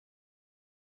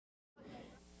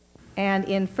And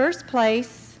in first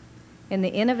place in the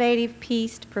Innovative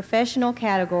Piece Professional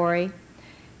category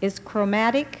is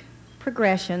CHROMATIC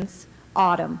Progressions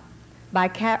Autumn by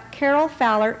Caryl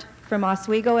Fallert from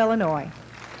Oswego, Illinois.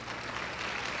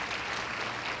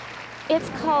 It's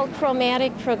called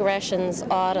Chromatic Progressions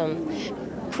Autumn.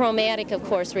 Chromatic, of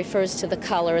course, refers to the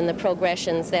color, and the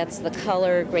progressions, that's the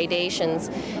color gradations,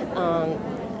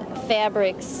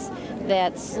 fabrics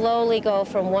that slowly go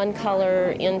from one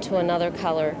color into another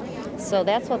color. So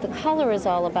that's what the color is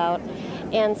all about.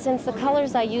 And since the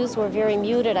colors I used were very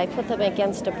muted, I put them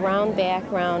against a brown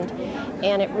background,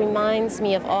 and it reminds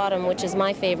me of autumn, which is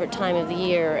my favorite time of the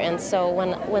year. And so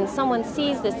when someone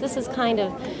sees this, this is kind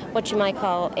of what you might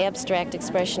call abstract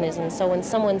expressionism. So when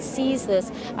someone sees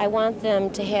this, I want them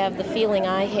to have the feeling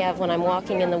I have when I'm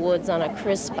walking in the woods on a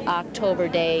crisp October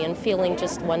day and feeling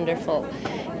just wonderful.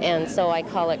 And so I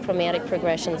call it Chromatic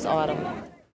Progressions Autumn.